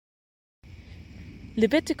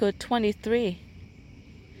Levitico 23.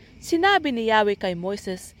 Sinabi ni Yahweh kay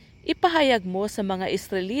Moises, "Ipahayag mo sa mga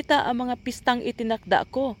Israelita ang mga pistang itinakda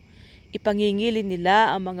ko. Ipangingilin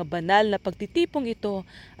nila ang mga banal na pagtitipong ito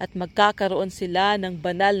at magkakaroon sila ng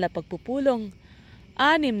banal na pagpupulong.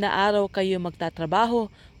 6 na araw kayo magtatrabaho,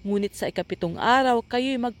 ngunit sa 7 araw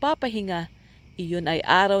kayo'y magpapahinga. Iyon ay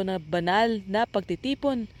araw na banal na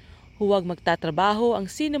pagtitipon. Huwag magtatrabaho ang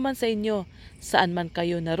sino man sa inyo, saan man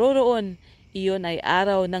kayo naroroon. Iyon ay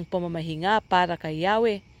araw ng pamamahinga para kay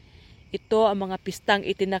Yahweh. Ito ang mga pistang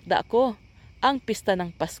itinakda ko. Ang pista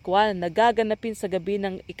ng Paskwal na gaganapin sa gabi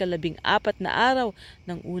ng 14 na araw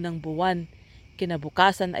ng unang buwan.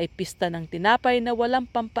 Kinabukasan ay pista ng tinapay na walang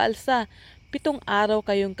pampaalsa. 7 araw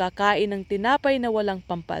kayong kakain ng tinapay na walang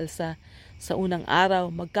pampaalsa. Sa unang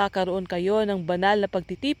araw, magkakaroon kayo ng banal na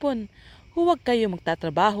pagtitipon. Huwag kayo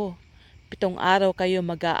magtatrabaho. 7 araw kayo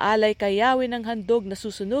mag-aalay kay Yahweh ng handog na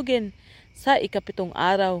susunugin. Sa 7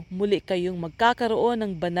 araw, muli kayong magkakaroon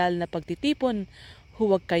ng banal na pagtitipon.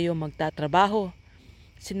 Huwag kayo magtatrabaho.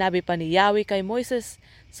 Sinabi pa ni Yahweh kay Moises,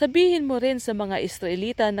 "Sabihin mo rin sa mga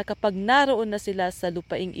Israelita na kapag naroon na sila sa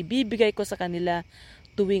lupaing ibibigay ko sa kanila,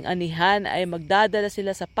 tuwing anihan ay magdadala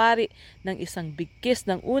sila sa pari ng isang bigkis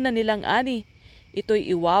ng una nilang ani. Ito'y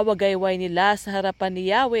iwawagayway nila sa harapan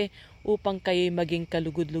ni Yahweh upang kayo'y maging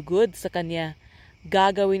kalugod-lugod sa Kanya.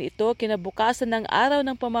 Gagawin ito kinabukasan ng araw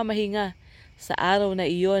ng pamamahinga. Sa araw na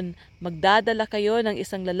iyon, magdadala kayo ng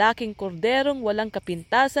isang lalaking korderong walang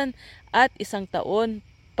kapintasan at 1 taon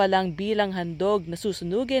pa lang bilang handog na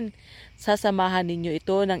susunugin. Sasamahan ninyo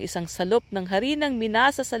ito ng isang salop ng harinang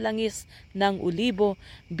minasa sa langis ng ulibo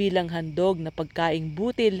bilang handog na pagkaing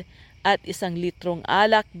butil at 1 litrong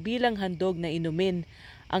alak bilang handog na inumin.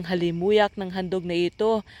 Ang halimuyak ng handog na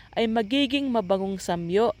ito ay magiging mabangong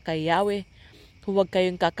samyo kay Yahweh. Huwag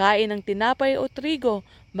kayong kakain ng tinapay o trigo,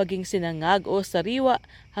 maging sinangag o sariwa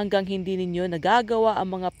hanggang hindi ninyo nagagawa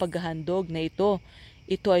ang mga paghahandog na ito.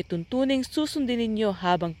 Ito ay tuntuning susundin ninyo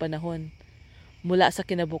habang panahon. Mula sa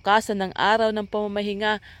kinabukasan ng araw ng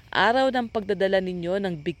pamamahinga, araw ng pagdadala ninyo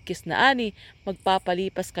ng bigkis na ani,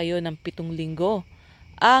 magpapalipas kayo ng 7 linggo.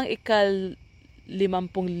 Ang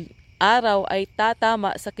 50 araw ay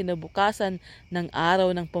tatama sa kinabukasan ng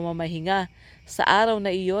araw ng pamamahinga. Sa araw na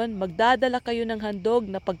iyon, magdadala kayo ng handog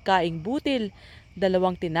na pagkaing butil,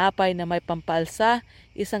 2 tinapay na may pampaalsa,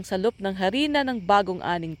 1 salop ng harina ng bagong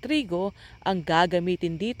aning trigo ang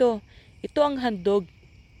gagamitin dito. Ito ang handog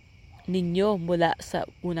ninyo mula sa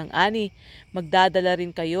unang ani. Magdadala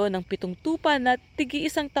rin kayo ng 7 tupa na tigi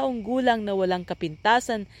 1 taong gulang na walang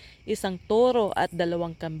kapintasan, 1 toro at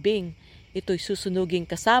 2 kambing. Ito'y susunuging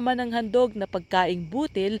kasama ng handog na pagkaing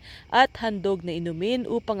butil at handog na inumin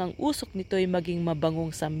upang ang usok nito'y maging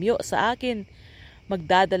mabangong samyo sa akin.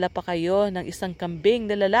 Magdadala pa kayo ng 1 kambing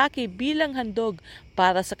na lalaki bilang handog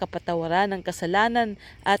para sa kapatawaran ng kasalanan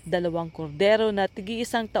at 2 kordero na tigi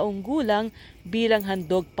 1 taong gulang bilang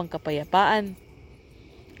handog pangkapayapaan.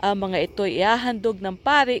 Ang mga ito'y iahandog ng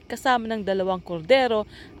pari kasama ng 2 kordero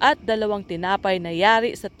at 2 tinapay na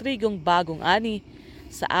yari sa trigong bagong ani.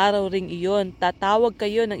 Sa araw ring iyon, tatawag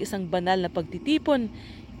kayo ng isang banal na pagtitipon,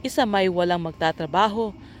 isa may walang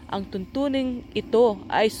magtatrabaho. Ang tuntuning ito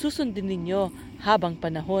ay susundin ninyo habang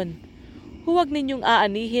panahon. Huwag ninyong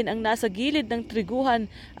aanihin ang nasa gilid ng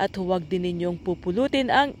triguhan at huwag din ninyong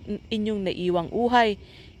pupulutin ang inyong naiwang uhay.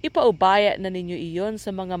 Ipaubaya na ninyo iyon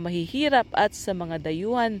sa mga mahihirap at sa mga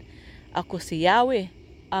dayuhan. Ako si Yahweh,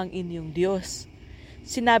 ang inyong Diyos."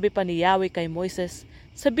 Sinabi pa ni Yahweh kay Moises,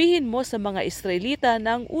 "Sabihin mo sa mga Israelita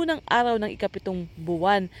na ang unang araw ng 7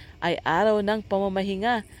 buwan ay araw ng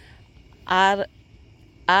pamamahinga,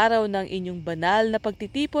 araw ng inyong banal na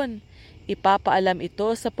pagtitipon. Ipapaalam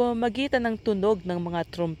ito sa pamamagitan ng tunog ng mga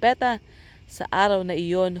trompeta. Sa araw na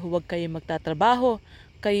iyon, huwag kayong magtatrabaho,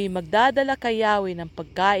 kayo'y magdadala kay Yahweh ng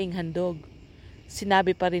pagkaing handog."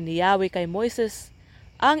 Sinabi pa rin ni Yahweh kay Moises,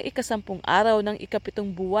 "Ang 10 araw ng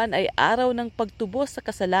 7 buwan ay araw ng pagtubos sa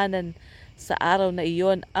kasalanan. Sa araw na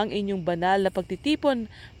iyon, ang inyong banal na pagtitipon,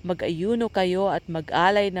 mag-ayuno kayo at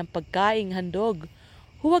mag-alay ng pagkaing handog.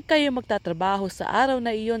 Huwag kayo magtatrabaho sa araw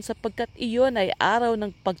na iyon sapagkat iyon ay araw ng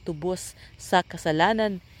pagtubos sa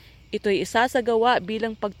kasalanan. Ito'y isasagawa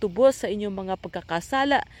bilang pagtubos sa inyong mga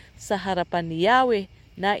pagkakasala sa harapan ni Yahweh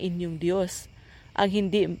na inyong Diyos. Ang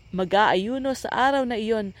hindi mag-aayuno sa araw na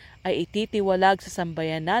iyon ay ititiwalag sa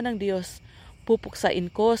sambayanan ng Diyos. Pupuksain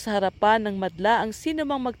ko sa harapan ng madla ang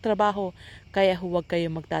sinumang magtrabaho, kaya huwag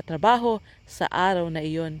kayong magtatrabaho sa araw na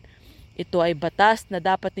iyon. Ito ay batas na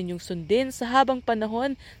dapat ninyong sundin sa habang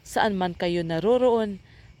panahon saan man kayo naroroon.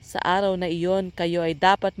 Sa araw na iyon, kayo ay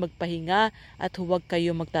dapat magpahinga at huwag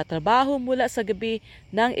kayo magtatrabaho mula sa gabi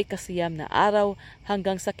ng ikasiyam na araw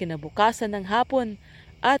hanggang sa kinabukasan ng hapon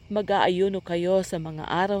at mag-aayuno kayo sa mga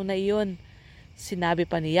araw na iyon. Sinabi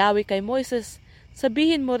pa ni Yahweh kay Moises,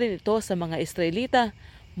 sabihin mo rin ito sa mga Israelita,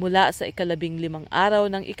 mula sa 15 araw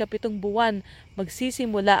ng 7 buwan,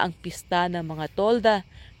 magsisimula ang pista ng mga tolda.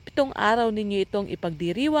 7 araw ninyo itong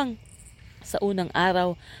ipagdiriwang. Sa unang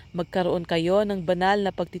araw, magkaroon kayo ng banal na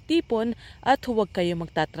pagtitipon at huwag kayo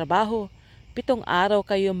magtatrabaho. 7 araw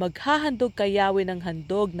kayo maghahandog kay Yahweh ng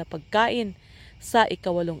handog na pagkain. Sa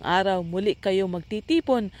 8 araw, muli kayo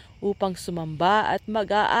magtitipon upang sumamba at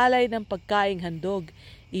mag-aalay ng pagkaing handog.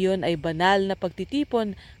 Iyon ay banal na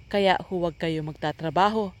pagtitipon, kaya huwag kayo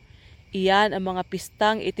magtatrabaho. Iyan ang mga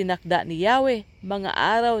pistang itinakda ni Yahweh, mga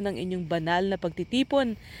araw ng inyong banal na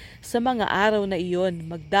pagtitipon. Sa mga araw na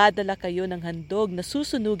iyon, magdadala kayo ng handog na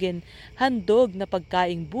susunugin, handog na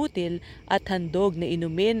pagkaing butil at handog na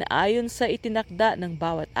inumin ayon sa itinakda ng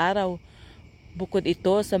bawat araw. Bukod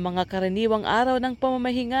ito sa mga karaniwang araw ng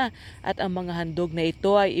pamamahinga at ang mga handog na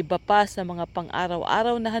ito ay iba pa sa mga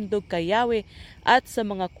pang-araw-araw na handog kay Yahweh at sa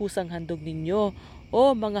mga kusang handog ninyo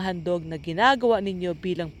o mga handog na ginagawa ninyo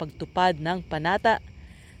bilang pagtupad ng panata.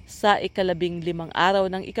 Sa 15 araw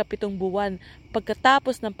ng 7 buwan,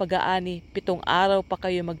 pagkatapos ng pag-aani, 7 araw pa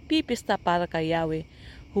kayo magpipista para kay Yahweh.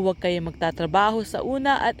 Huwag kayo magtatrabaho sa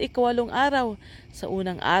una at 8 araw. Sa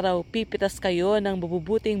unang araw, pipitas kayo ng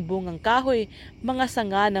mabubuting bungang kahoy, mga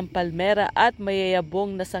sanga ng palmera at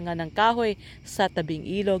mayayabong na sanga ng kahoy sa tabing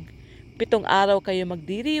ilog. 7 araw kayo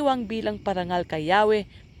magdiriwang bilang parangal kay Yahweh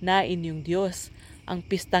na inyong Diyos. Ang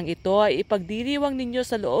pistang ito ay ipagdiriwang ninyo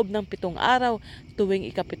sa loob ng 7 araw tuwing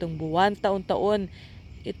 7 buwan taon-taon.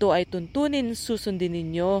 Ito ay tuntunin susundin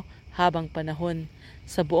ninyo habang panahon.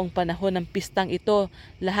 Sa buong panahon ng pistang ito,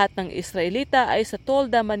 lahat ng Israelita ay sa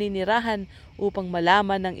tolda maninirahan upang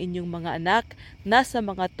malaman ng inyong mga anak na sa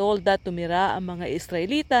mga tolda tumira ang mga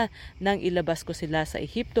Israelita nang ilabas ko sila sa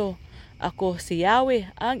Ehipto. Ako si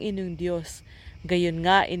Yahweh ang inyong Diyos. Gayon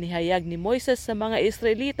nga inihayag ni Moises sa mga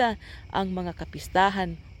Israelita ang mga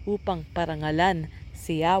kapistahan upang parangalan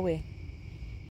si Yahweh.